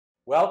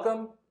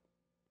Welcome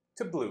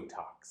to Blue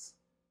Talks.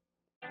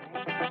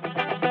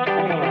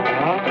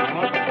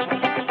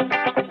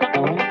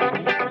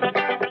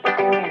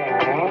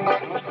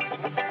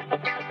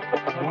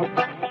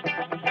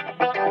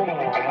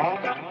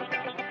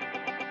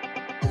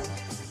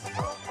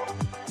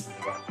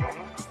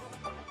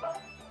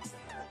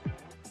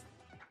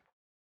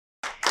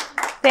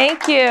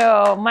 Thank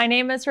you. My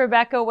name is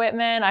Rebecca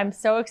Whitman. I'm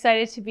so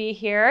excited to be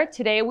here.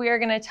 Today we are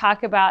going to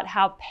talk about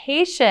how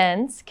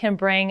patience can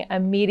bring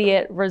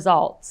immediate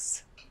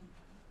results.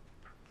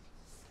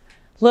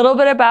 A little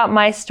bit about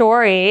my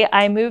story.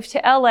 I moved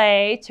to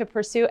LA to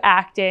pursue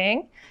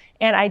acting,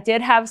 and I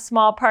did have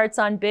small parts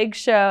on big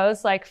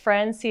shows like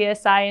Friends,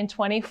 CSI, and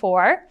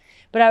 24.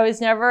 But I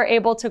was never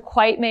able to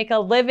quite make a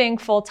living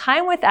full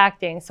time with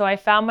acting. So I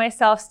found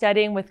myself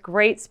studying with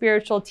great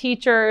spiritual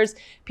teachers,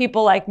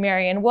 people like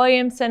Marianne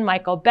Williamson,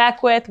 Michael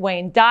Beckwith,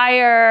 Wayne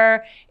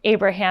Dyer,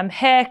 Abraham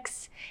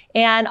Hicks.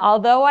 And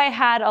although I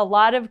had a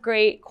lot of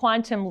great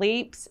quantum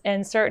leaps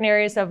in certain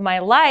areas of my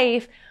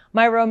life,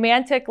 my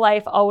romantic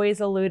life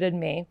always eluded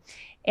me.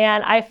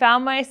 And I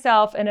found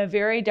myself in a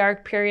very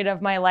dark period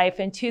of my life.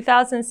 In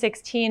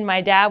 2016,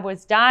 my dad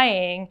was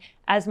dying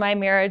as my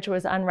marriage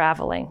was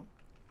unraveling.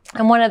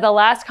 And one of the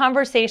last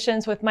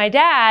conversations with my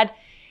dad,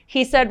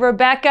 he said,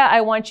 Rebecca, I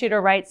want you to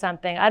write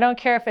something. I don't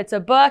care if it's a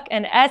book,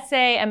 an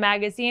essay, a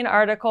magazine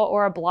article,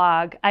 or a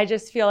blog. I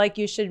just feel like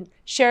you should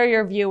share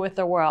your view with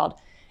the world.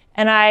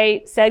 And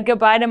I said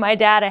goodbye to my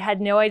dad. I had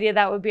no idea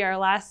that would be our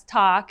last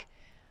talk.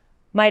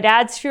 My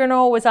dad's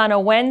funeral was on a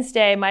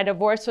Wednesday. My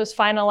divorce was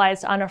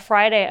finalized on a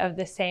Friday of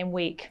the same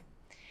week.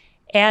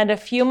 And a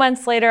few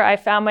months later, I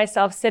found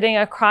myself sitting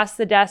across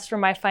the desk from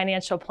my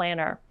financial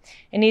planner.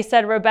 And he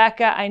said,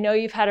 Rebecca, I know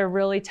you've had a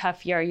really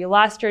tough year. You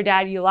lost your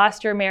dad, you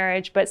lost your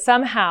marriage, but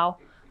somehow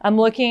I'm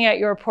looking at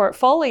your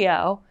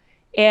portfolio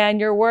and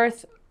you're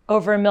worth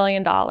over $1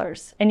 million.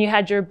 And you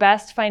had your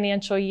best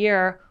financial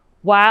year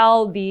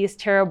while these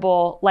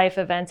terrible life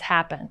events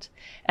happened.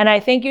 And I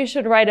think you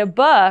should write a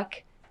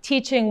book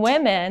teaching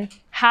women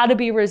how to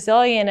be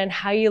resilient and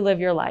how you live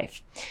your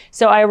life.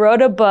 So I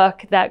wrote a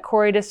book that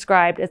Corey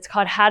described. It's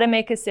called How to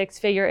Make a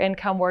Six-Figure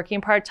Income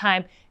Working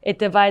Part-Time. It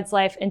divides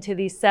life into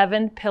these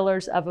 7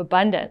 pillars of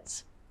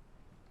abundance.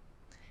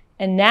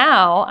 And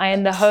now I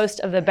am the host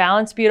of the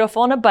Balanced,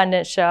 Beautiful, and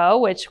Abundant show,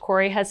 which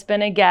Corey has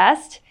been a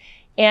guest.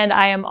 And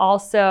I am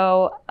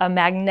also a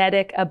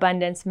magnetic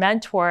abundance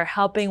mentor,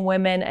 helping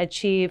women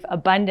achieve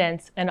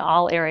abundance in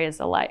all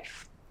areas of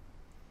life.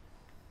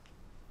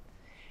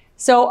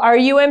 So are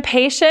you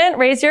impatient?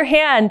 Raise your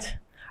hand.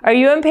 Are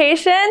you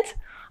impatient?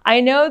 I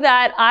know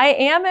that I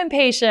am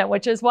impatient,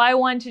 which is why I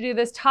wanted to do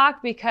this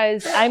talk,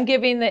 because I'm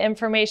giving the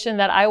information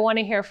that I want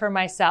to hear for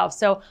myself.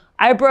 So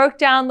I broke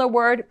down the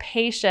word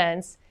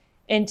patience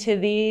into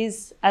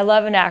these, I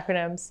love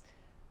acronyms: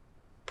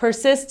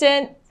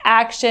 persistent,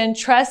 action,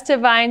 trust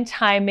divine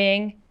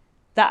timing.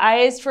 The I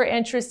is for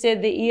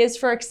interested, the E is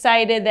for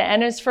excited, the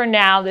N is for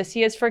now, the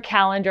C is for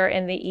calendar,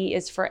 and the E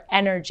is for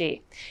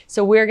energy.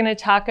 So we're going to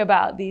talk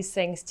about these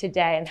things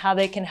today and how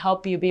they can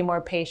help you be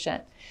more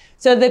patient.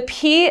 So the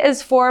P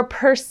is for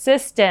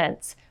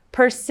persistence.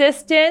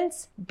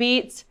 Persistence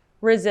beats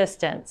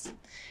resistance.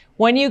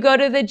 When you go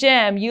to the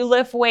gym, you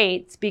lift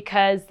weights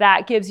because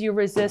that gives you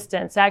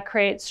resistance. That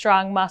creates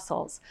strong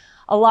muscles.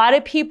 A lot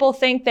of people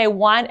think they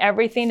want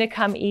everything to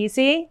come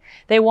easy.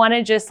 They want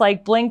to just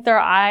like blink their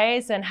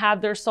eyes and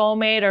have their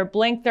soulmate, or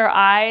blink their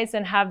eyes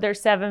and have their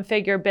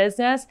 7-figure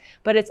business.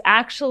 But it's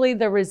actually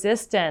the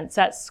resistance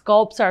that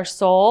sculpts our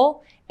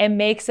soul and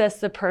makes us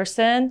the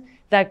person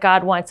that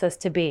God wants us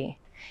to be.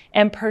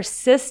 And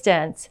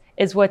persistence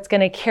is what's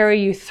going to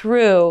carry you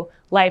through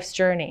life's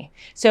journey.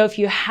 So if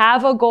you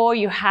have a goal,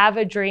 you have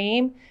a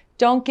dream,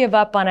 don't give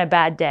up on a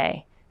bad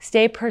day.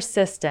 Stay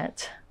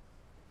persistent.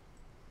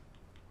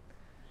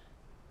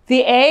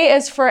 The A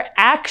is for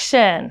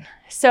action.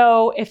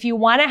 So if you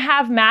want to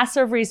have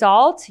massive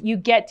results, you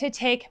get to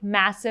take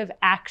massive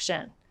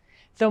action.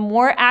 The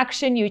more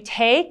action you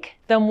take,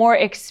 the more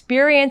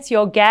experience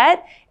you'll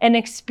get, and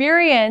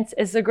experience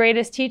is the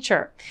greatest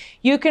teacher.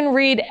 You can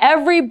read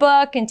every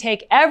book and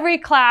take every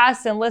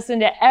class and listen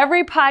to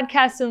every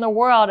podcast in the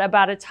world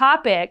about a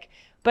topic,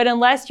 but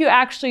unless you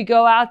actually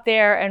go out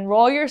there and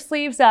roll your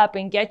sleeves up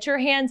and get your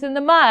hands in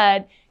the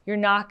mud, you're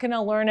not going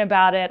to learn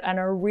about it on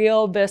a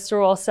real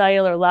visceral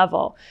cellular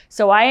level.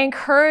 So I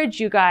encourage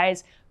you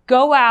guys,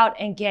 go out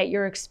and get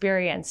your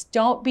experience.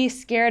 Don't be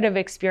scared of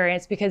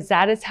experience, because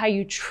that is how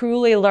you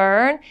truly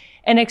learn.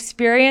 And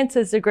experience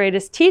is the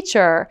greatest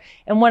teacher.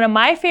 And one of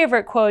my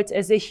favorite quotes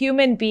is, a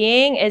human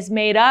being is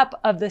made up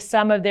of the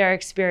sum of their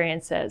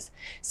experiences.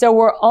 So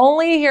we're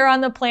only here on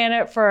the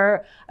planet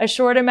for a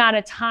short amount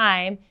of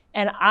time.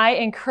 And I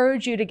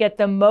encourage you to get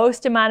the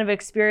most amount of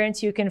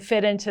experience you can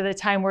fit into the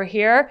time we're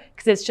here,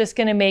 because it's just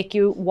going to make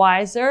you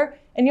wiser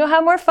and you'll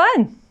have more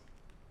fun.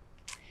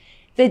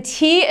 The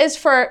T is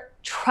for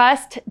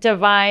trust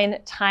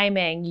divine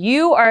timing.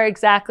 You are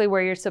exactly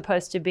where you're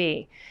supposed to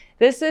be.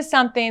 This is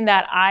something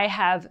that I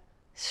have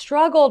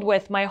struggled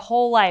with my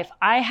whole life.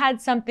 I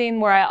had something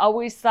where I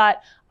always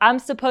thought I'm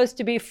supposed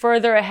to be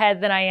further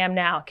ahead than I am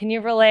now. Can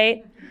you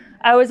relate?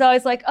 I was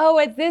always like, oh,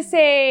 at this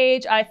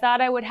age, I thought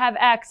I would have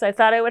X, I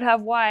thought I would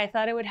have Y, I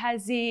thought I would have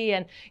Z.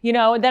 And,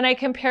 then I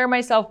compare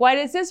myself, why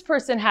does this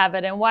person have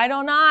it? And why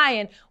don't I?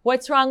 And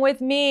what's wrong with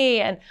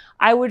me? And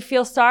I would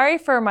feel sorry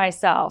for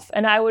myself.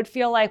 And I would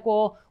feel like,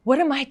 well, what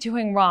am I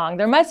doing wrong?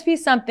 There must be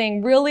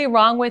something really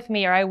wrong with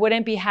me, or I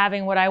wouldn't be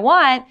having what I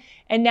want.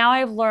 And now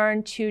I've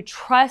learned to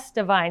trust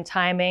divine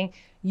timing.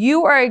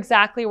 You are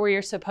exactly where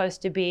you're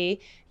supposed to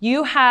be.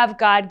 You have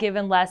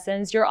God-given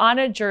lessons. You're on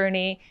a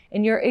journey,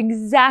 and you're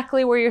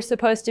exactly where you're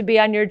supposed to be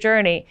on your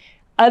journey.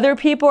 Other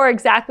people are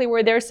exactly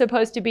where they're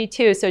supposed to be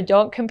too, so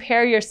don't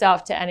compare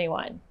yourself to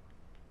anyone.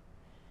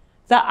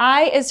 The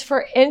I is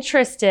for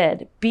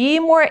interested. Be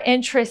more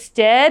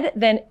interested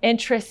than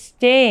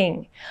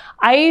interesting.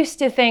 I used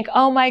to think,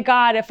 oh my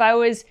God, if I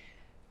was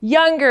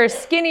younger,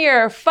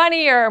 skinnier,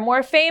 funnier,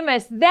 more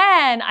famous,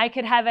 then I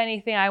could have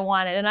anything I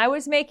wanted. And I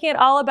was making it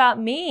all about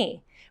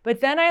me.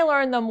 But then I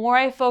learned the more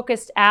I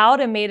focused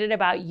out and made it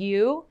about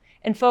you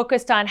and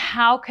focused on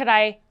how could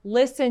I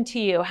listen to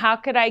you? How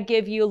could I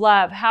give you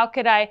love? How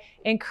could I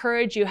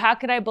encourage you? How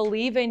could I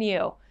believe in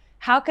you?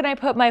 How can I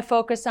put my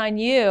focus on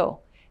you?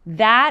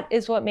 That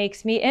is what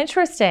makes me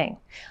interesting.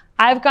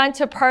 I've gone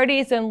to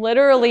parties and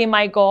literally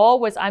my goal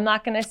was I'm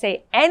not going to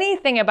say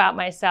anything about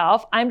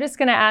myself. I'm just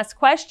going to ask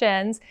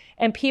questions,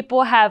 and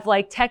people have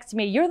texted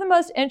me, you're the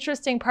most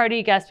interesting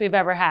party guest we've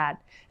ever had.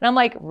 And I'm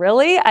like,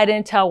 really? I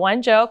didn't tell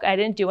one joke. I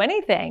didn't do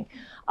anything.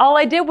 All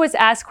I did was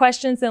ask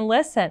questions and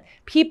listen.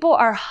 People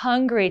are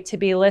hungry to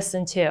be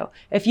listened to.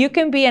 If you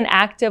can be an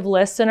active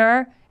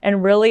listener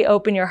and really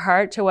open your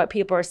heart to what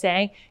people are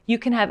saying, you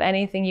can have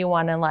anything you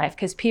want in life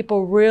because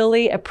people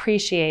really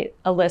appreciate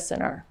a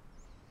listener.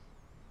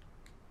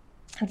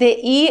 The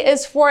E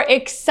is for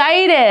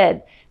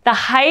excited. The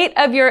height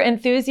of your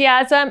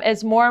enthusiasm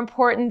is more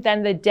important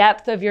than the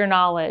depth of your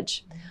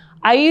knowledge.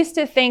 I used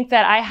to think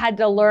that I had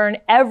to learn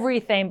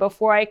everything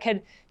before I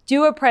could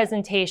do a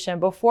presentation,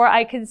 before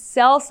I could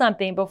sell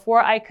something,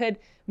 before I could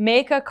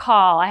make a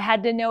call. I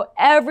had to know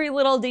every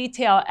little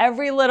detail,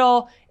 every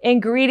little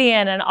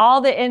ingredient, and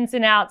all the ins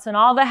and outs and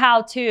all the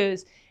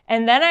how-tos.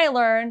 And then I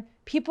learned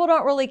people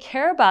don't really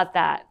care about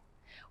that.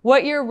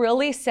 What you're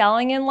really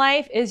selling in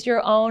life is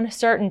your own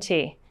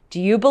certainty. Do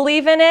you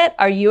believe in it?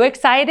 Are you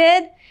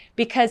excited?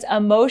 Because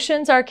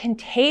emotions are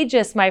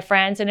contagious, my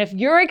friends. And if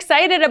you're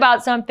excited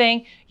about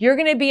something, you're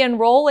going to be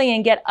enrolling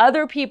and get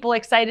other people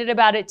excited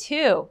about it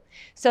too.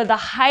 So the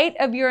height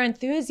of your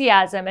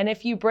enthusiasm, and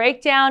if you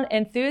break down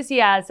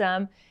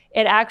enthusiasm,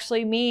 it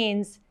actually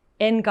means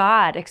in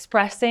God,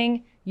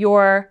 expressing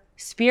your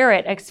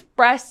spirit,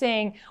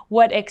 expressing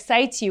what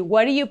excites you.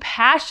 What are you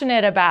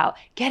passionate about?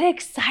 Get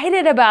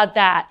excited about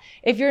that.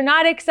 If you're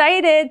not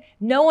excited,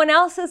 no one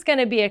else is going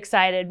to be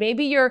excited.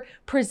 Maybe you're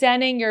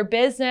presenting your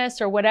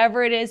business or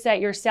whatever it is that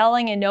you're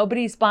selling and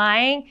nobody's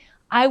buying.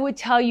 I would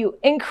tell you,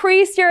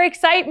 increase your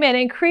excitement,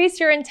 increase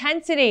your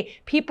intensity.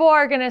 People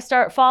are going to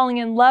start falling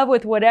in love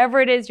with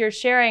whatever it is you're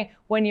sharing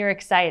when you're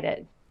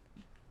excited.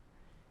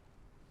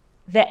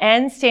 The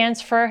N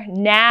stands for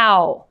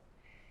now.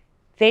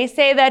 They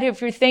say that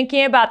if you're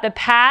thinking about the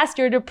past,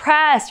 you're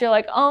depressed. You're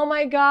like, oh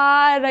my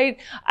God,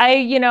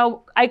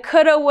 I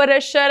coulda,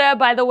 woulda, shoulda.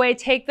 By the way,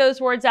 take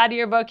those words out of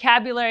your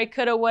vocabulary,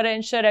 coulda, woulda,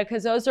 and shoulda,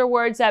 because those are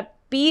words that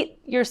beat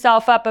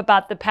yourself up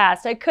about the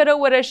past. I coulda,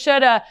 woulda,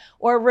 shoulda,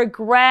 or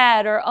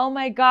regret, or oh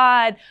my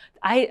God,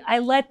 I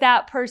let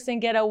that person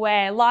get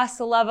away. I lost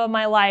the love of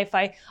my life.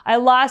 I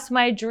lost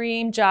my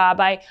dream job.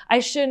 I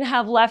shouldn't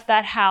have left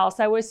that house.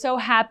 I was so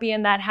happy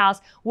in that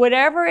house.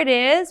 Whatever it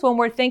is, when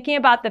we're thinking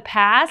about the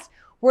past,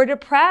 we're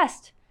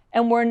depressed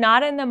and we're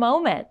not in the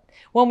moment.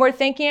 When we're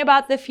thinking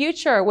about the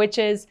future, which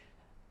is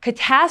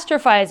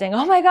catastrophizing,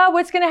 oh my God,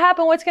 what's going to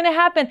happen? What's going to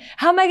happen?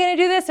 How am I going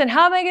to do this? And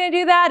how am I going to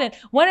do that? And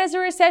when is the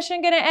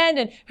recession going to end?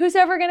 And who's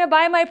ever going to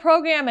buy my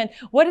program? And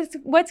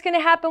what's going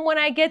to happen when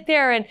I get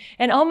there? And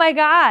oh my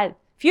God,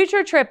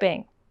 future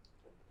tripping.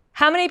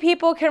 How many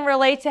people can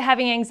relate to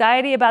having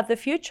anxiety about the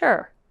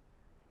future?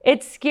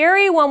 It's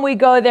scary when we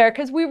go there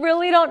because we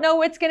really don't know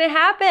what's going to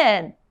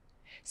happen.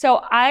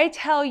 So I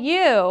tell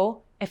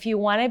you, if you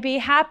want to be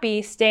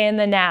happy, stay in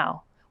the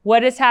now.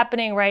 What is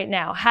happening right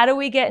now? How do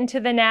we get into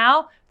the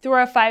now? Through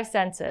our 5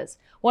 senses.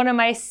 What am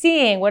I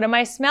seeing? What am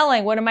I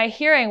smelling? What am I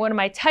hearing? What am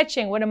I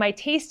touching? What am I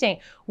tasting?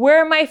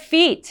 Where are my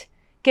feet?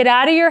 Get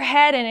out of your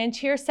head and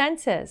into your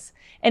senses.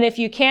 And if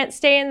you can't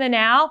stay in the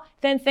now,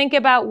 then think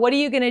about what are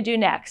you going to do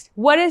next?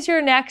 What is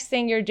your next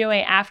thing you're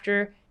doing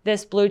after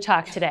this Blue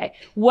Talk today?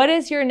 What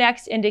is your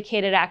next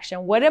indicated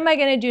action? What am I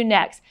going to do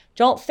next?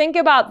 Don't think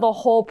about the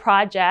whole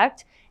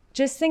project.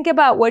 Just think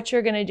about what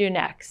you're going to do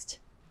next.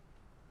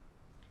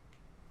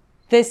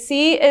 The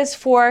C is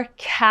for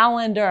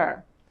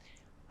calendar.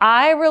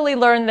 I really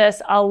learned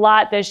this a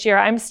lot this year.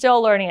 I'm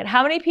still learning it.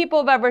 How many people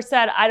have ever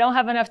said, I don't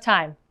have enough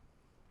time?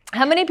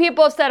 How many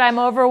people have said, I'm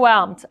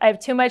overwhelmed? I have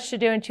too much to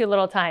do in too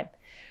little time.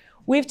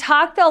 We've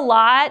talked a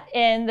lot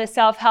in the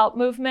self-help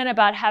movement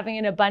about having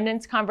an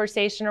abundance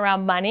conversation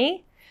around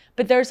money,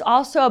 but there's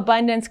also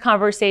abundance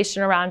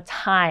conversation around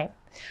time.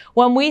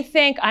 When we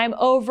think I'm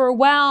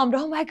overwhelmed,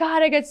 oh my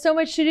God, I got so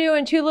much to do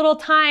in too little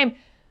time,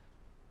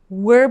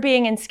 we're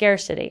being in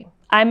scarcity.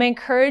 I'm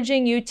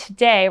encouraging you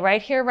today,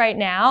 right here, right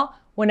now,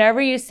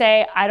 whenever you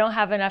say, I don't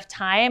have enough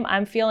time,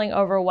 I'm feeling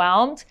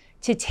overwhelmed,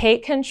 to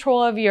take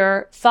control of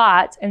your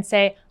thoughts and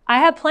say, I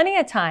have plenty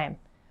of time.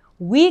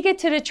 We get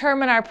to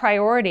determine our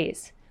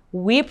priorities.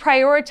 We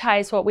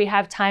prioritize what we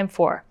have time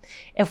for.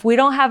 If we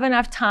don't have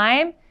enough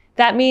time,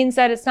 that means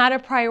that it's not a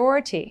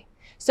priority.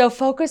 So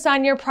focus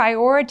on your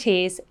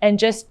priorities and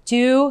just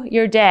do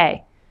your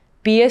day.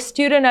 Be a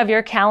student of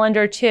your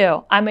calendar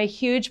too. I'm a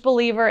huge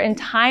believer in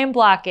time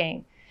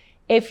blocking.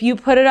 If you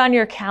put it on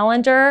your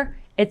calendar,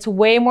 it's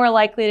way more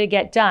likely to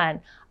get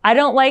done. I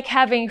don't like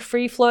having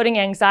free-floating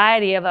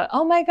anxiety of,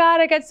 oh my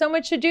God, I got so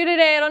much to do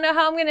today. I don't know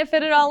how I'm going to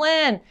fit it all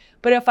in.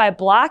 But if I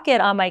block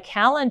it on my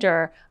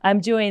calendar,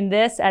 I'm doing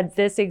this at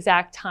this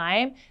exact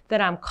time,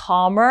 then I'm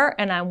calmer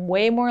and I'm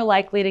way more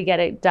likely to get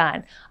it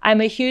done.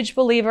 I'm a huge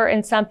believer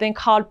in something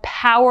called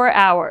power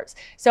hours.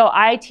 So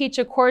I teach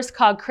a course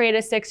called Create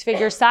a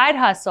Six-Figure Side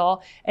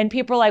Hustle. And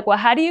people are like, well,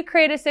 how do you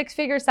create a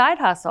six-figure side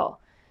hustle?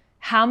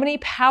 How many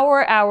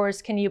power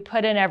hours can you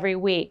put in every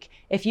week?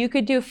 If you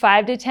could do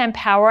 5 to 10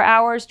 power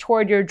hours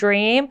toward your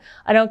dream,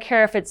 I don't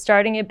care if it's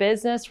starting a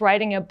business,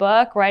 writing a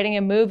book, writing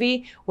a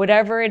movie,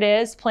 whatever it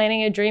is,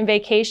 planning a dream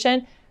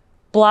vacation,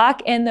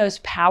 block in those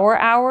power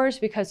hours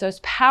because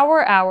those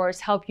power hours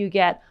help you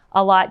get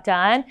a lot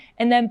done.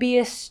 And then be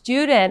a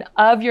student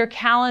of your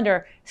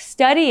calendar.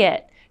 Study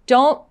it.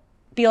 Don't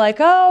be like,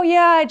 oh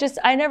yeah,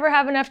 I never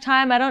have enough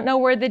time. I don't know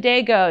where the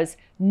day goes.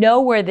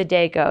 Know where the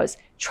day goes.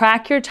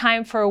 Track your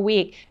time for a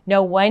week.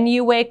 Know when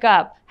you wake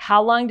up.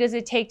 How long does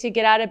it take to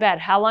get out of bed?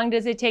 How long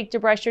does it take to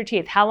brush your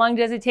teeth? How long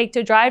does it take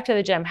to drive to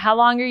the gym? How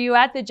long are you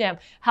at the gym?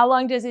 How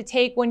long does it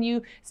take when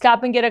you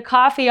stop and get a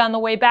coffee on the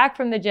way back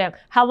from the gym?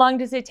 How long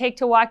does it take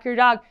to walk your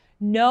dog?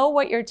 Know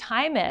what your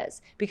time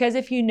is, because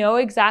if you know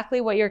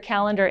exactly what your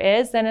calendar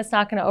is, then it's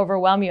not going to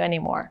overwhelm you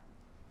anymore.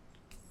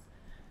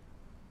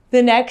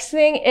 The next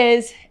thing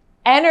is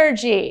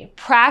energy.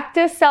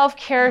 Practice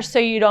self-care so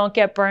you don't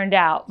get burned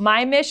out.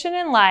 My mission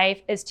in life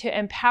is to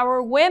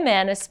empower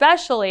women,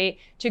 especially,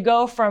 to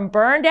go from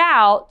burned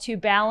out to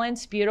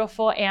balanced,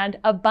 beautiful, and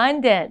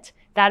abundant.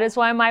 That is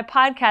why my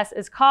podcast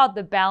is called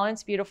the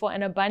Balanced, Beautiful,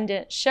 and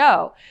Abundant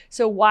Show.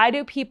 So why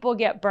do people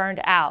get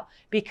burned out?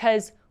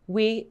 Because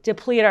we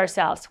deplete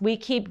ourselves. We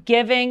keep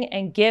giving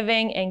and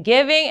giving and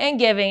giving and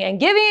giving and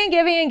giving and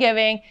giving and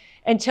giving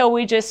until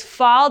we just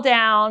fall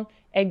down,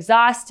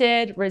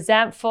 exhausted,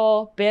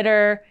 resentful,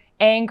 bitter,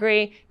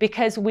 angry,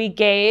 because we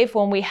gave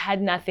when we had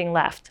nothing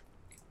left.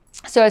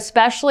 So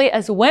especially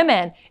as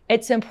women,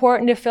 it's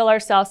important to fill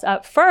ourselves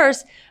up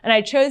first. And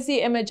I chose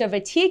the image of a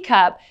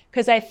teacup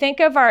because I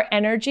think of our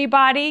energy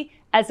body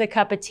as a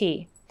cup of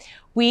tea.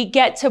 We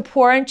get to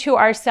pour into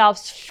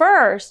ourselves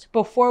first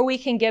before we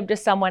can give to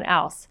someone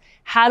else.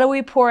 How do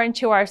we pour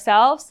into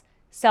ourselves?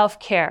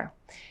 Self-care.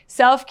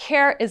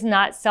 Self-care is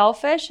not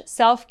selfish.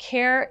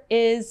 Self-care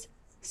is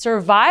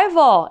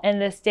survival in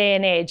this day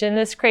and age, in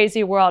this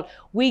crazy world.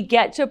 We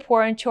get to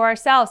pour into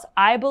ourselves.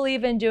 I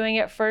believe in doing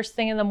it first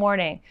thing in the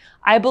morning.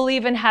 I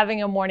believe in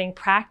having a morning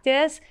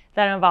practice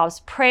that involves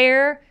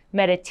prayer,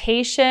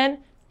 meditation,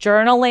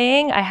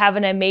 journaling. I have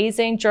an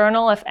amazing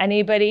journal if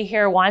anybody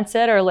here wants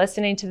it or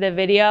listening to the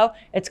video.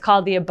 It's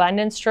called the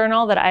Abundance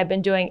Journal that I've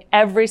been doing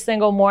every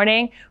single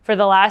morning for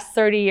the last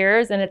 30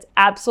 years, and it's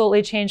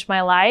absolutely changed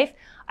my life.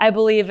 I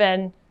believe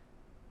in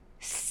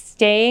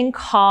staying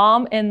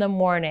calm in the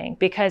morning,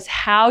 because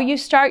how you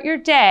start your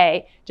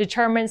day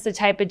determines the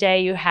type of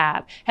day you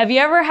have. Have you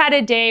ever had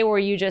a day where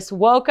you just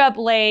woke up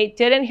late,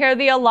 didn't hear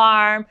the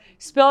alarm,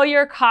 spill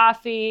your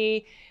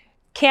coffee,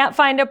 can't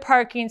find a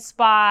parking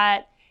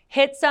spot,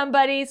 hit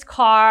somebody's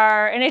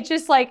car, and it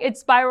just it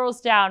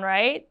spirals down,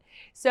 right?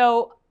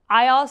 So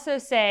I also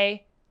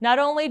say, not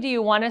only do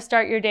you want to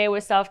start your day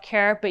with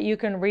self-care, but you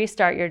can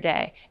restart your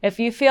day. If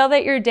you feel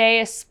that your day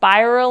is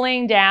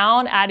spiraling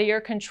down out of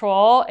your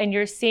control and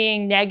you're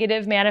seeing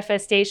negative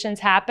manifestations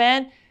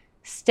happen,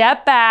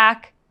 step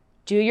back,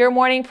 do your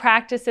morning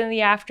practice in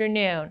the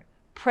afternoon.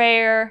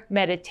 Prayer,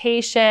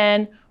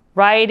 meditation,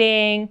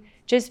 writing,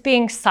 just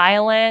being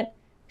silent,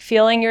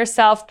 feeling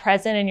yourself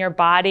present in your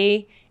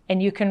body,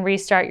 and you can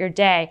restart your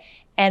day.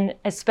 And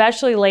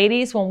especially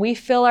ladies, when we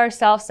fill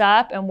ourselves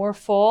up and we're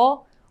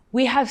full,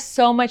 we have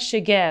so much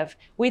to give.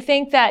 We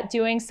think that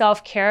doing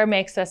self-care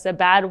makes us a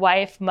bad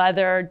wife,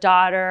 mother,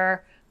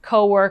 daughter,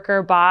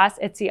 coworker, boss.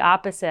 It's the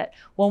opposite.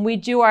 When we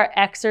do our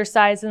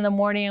exercise in the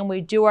morning and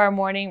we do our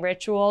morning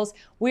rituals,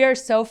 we are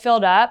so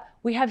filled up.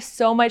 We have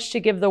so much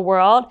to give the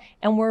world,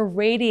 and we're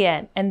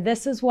radiant. And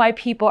this is why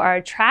people are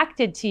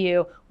attracted to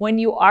you when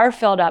you are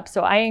filled up.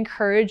 So I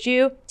encourage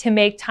you to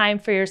make time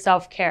for your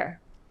self-care.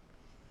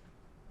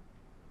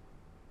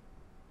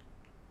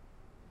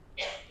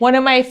 One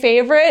of my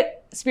favorite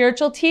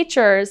spiritual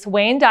teachers,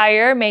 Wayne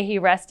Dyer, may he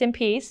rest in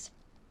peace,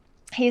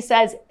 he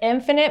says,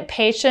 infinite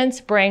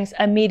patience brings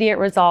immediate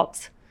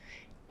results.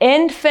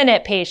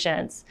 Infinite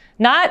patience,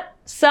 not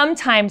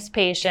sometimes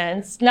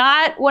patience,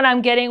 not when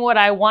I'm getting what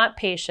I want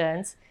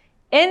patience.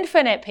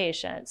 Infinite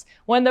patience.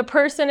 When the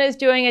person is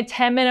doing a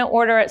 10-minute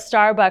order at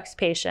Starbucks,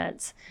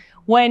 patience.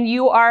 When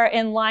you are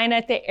in line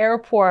at the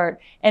airport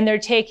and they're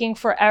taking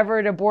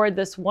forever to board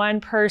this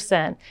one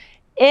person.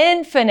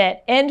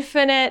 Infinite,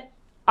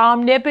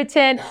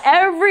 omnipotent,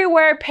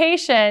 everywhere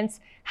patience.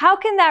 How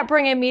can that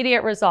bring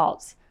immediate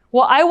results?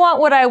 Well, I want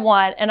what I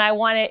want and I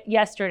want it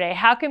yesterday.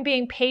 How can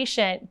being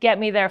patient get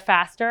me there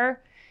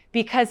faster?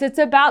 Because it's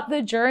about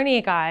the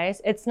journey,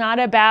 guys. It's not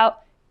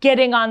about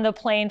getting on the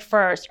plane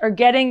first or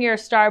getting your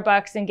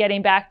Starbucks and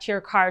getting back to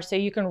your car so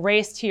you can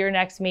race to your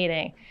next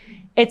meeting.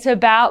 It's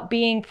about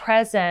being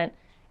present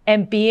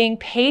and being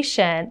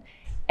patient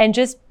and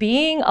just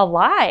being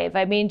alive.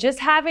 I mean, just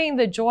having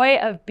the joy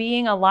of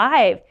being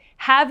alive,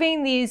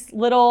 having these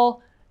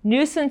little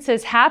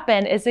nuisances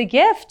happen is a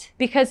gift,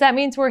 because that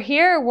means we're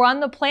here, we're on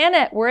the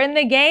planet, we're in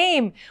the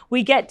game.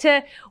 We get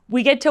to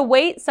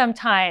wait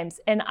sometimes.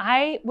 And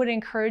I would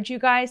encourage you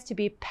guys to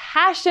be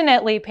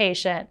passionately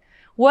patient.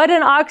 What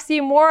an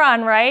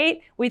oxymoron,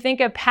 right? We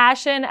think of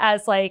passion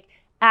as like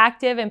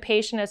active and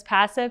patient as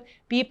passive.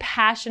 Be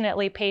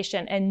passionately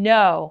patient and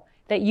know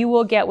that you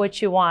will get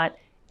what you want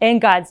in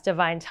God's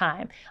divine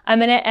time. I'm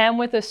going to end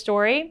with a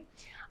story.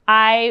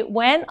 I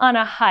went on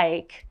a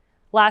hike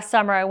last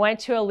summer. I went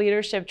to a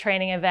leadership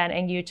training event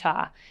in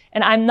Utah.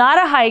 And I'm not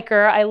a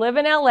hiker. I live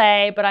in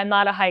LA, but I'm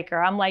not a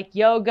hiker. I'm like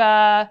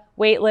yoga,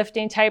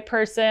 weightlifting type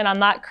person. I'm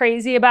not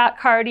crazy about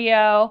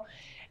cardio.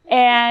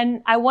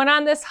 And I went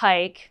on this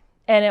hike,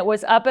 and it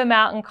was up a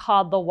mountain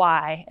called the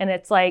Y. And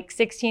it's like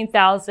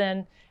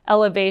 16,000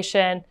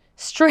 elevation,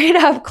 straight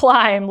up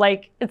climb.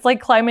 Like it's like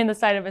climbing the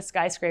side of a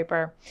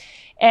skyscraper.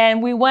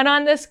 And we went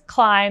on this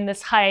climb,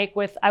 this hike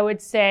with, I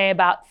would say,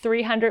 about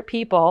 300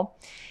 people.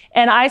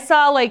 And I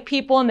saw like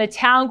people in the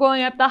town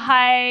going up the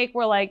hike.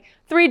 We're like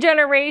 3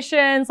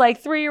 generations,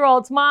 like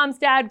 3-year-olds, moms,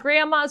 dad,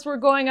 grandmas were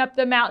going up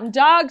the mountain.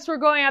 Dogs were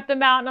going up the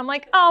mountain. I'm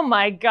like, oh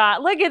my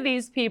God, look at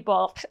these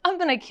people. I'm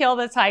going to kill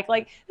this hike.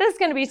 Like, this is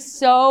going to be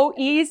so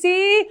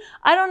easy.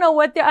 I don't know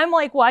what I'm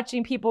like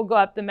watching people go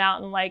up the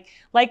mountain like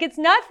it's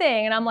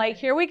nothing. And I'm like,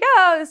 here we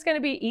go. This is going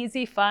to be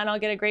easy, fun. I'll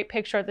get a great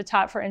picture at the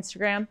top for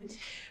Instagram.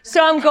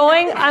 So I'm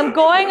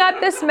going up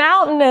this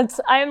mountain.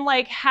 I'm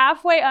like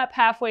halfway up,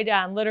 halfway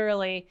down,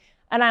 literally.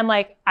 And I'm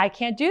like, I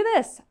can't do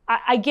this.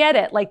 I get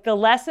it. Like the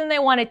lesson they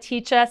want to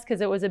teach us,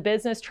 because it was a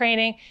business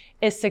training,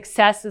 is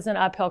success is an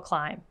uphill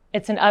climb.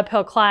 It's an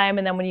uphill climb.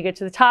 And then when you get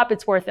to the top,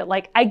 it's worth it.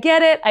 Like, I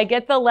get it. I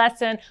get the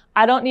lesson.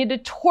 I don't need to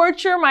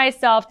torture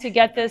myself to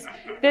get this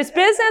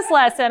business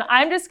lesson.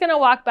 I'm just going to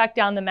walk back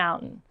down the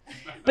mountain.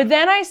 But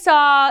then I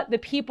saw the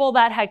people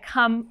that had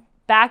come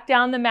back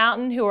down the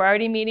mountain who were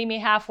already meeting me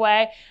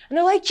halfway. And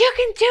they're like, you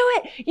can do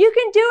it. You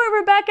can do it,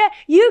 Rebecca.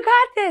 You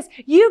got this.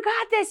 You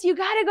got this. You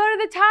got to go to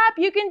the top.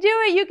 You can do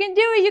it. You can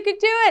do it. You can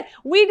do it.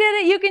 We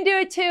did it. You can do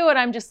it too. And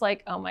I'm just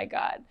like, oh my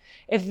God,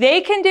 if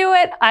they can do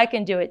it, I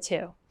can do it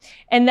too.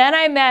 And then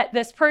I met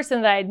this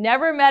person that I'd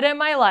never met in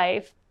my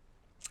life,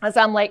 as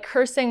I'm like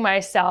cursing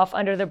myself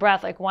under the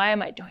breath, like, why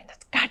am I doing this?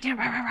 Goddamn.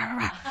 Rah, rah, rah,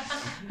 rah.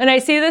 And I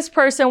see this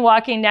person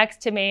walking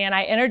next to me, and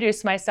I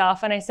introduced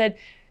myself and I said,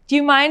 do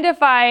you mind if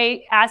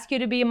I ask you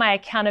to be my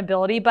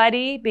accountability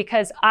buddy?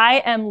 Because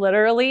I am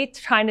literally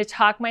trying to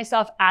talk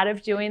myself out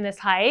of doing this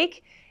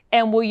hike.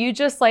 And will you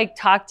just like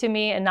talk to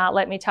me and not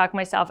let me talk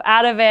myself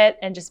out of it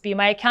and just be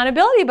my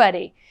accountability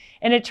buddy?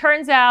 And it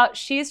turns out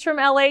she's from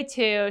LA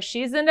too.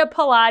 She's into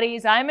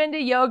Pilates. I'm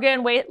into yoga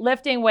and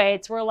lifting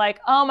weights. We're like,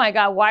 oh my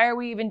God, why are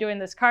we even doing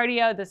this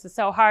cardio? This is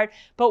so hard.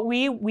 But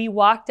we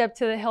walked up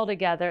to the hill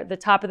together, the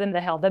top of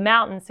the hill, the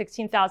mountain,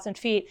 16,000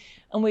 feet.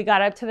 And we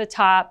got up to the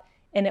top.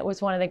 And it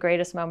was one of the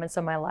greatest moments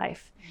of my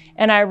life.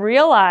 And I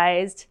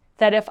realized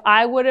that if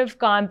I would have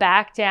gone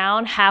back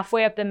down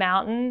halfway up the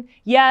mountain,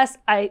 yes,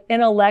 I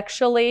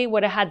intellectually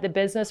would have had the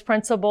business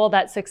principle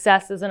that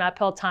success is an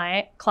uphill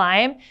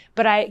climb,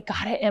 but I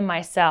got it in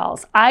my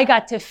cells. I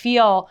got to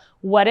feel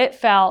what it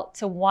felt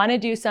to want to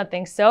do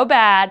something so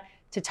bad,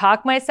 to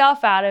talk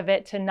myself out of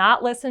it, to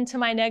not listen to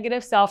my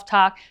negative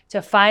self-talk,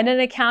 to find an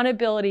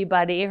accountability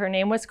buddy. Her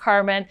name was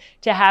Carmen.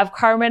 To have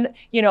Carmen,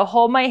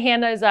 hold my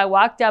hand as I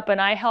walked up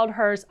and I held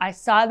hers. I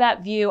saw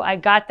that view. I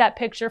got that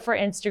picture for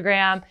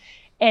Instagram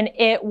and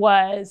it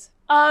was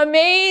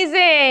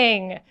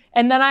amazing.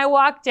 And then I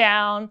walked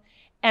down,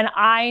 and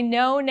I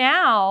know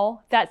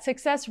now that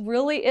success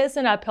really is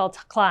an uphill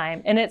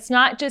climb. And it's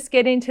not just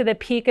getting to the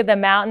peak of the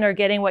mountain or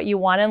getting what you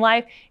want in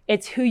life.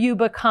 It's who you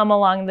become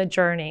along the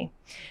journey.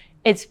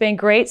 It's been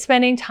great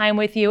spending time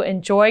with you.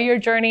 Enjoy your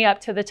journey up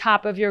to the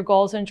top of your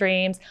goals and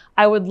dreams.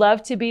 I would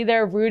love to be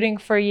there rooting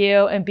for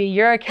you and be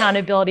your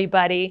accountability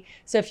buddy.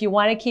 So if you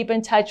want to keep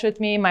in touch with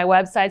me, my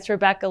website's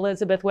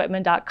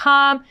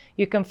RebeccaElizabethWhitman.com.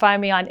 You can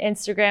find me on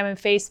Instagram and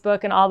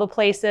Facebook and all the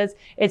places.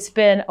 It's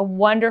been a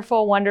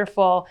wonderful,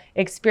 wonderful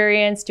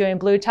experience doing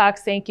Blue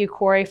Talks. Thank you,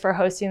 Corey, for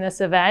hosting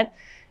this event.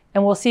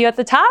 And we'll see you at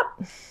the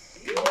top.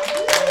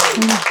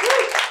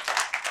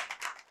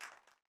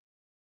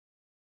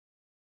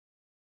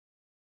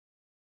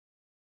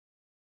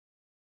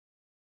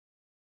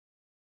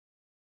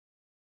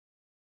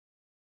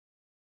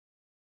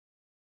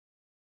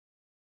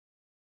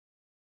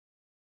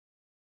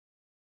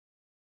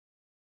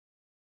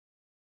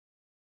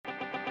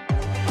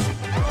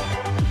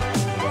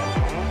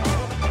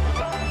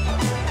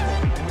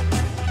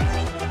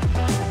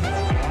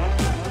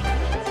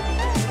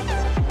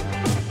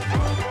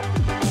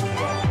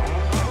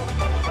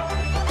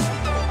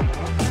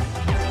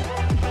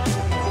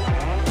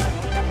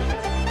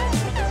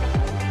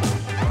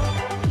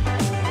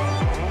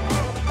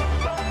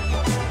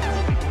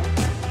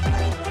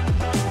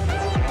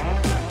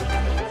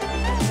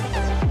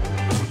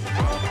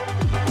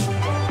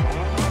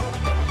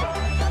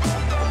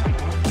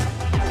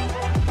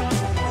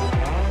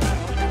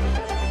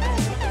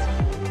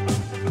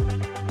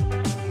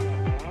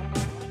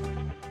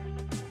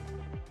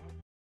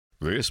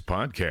 This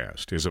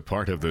podcast is a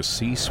part of the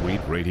C-Suite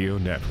Radio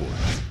Network.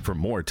 For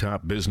more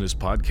top business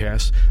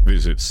podcasts,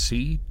 visit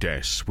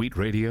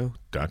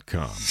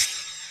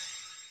c-suiteradio.com.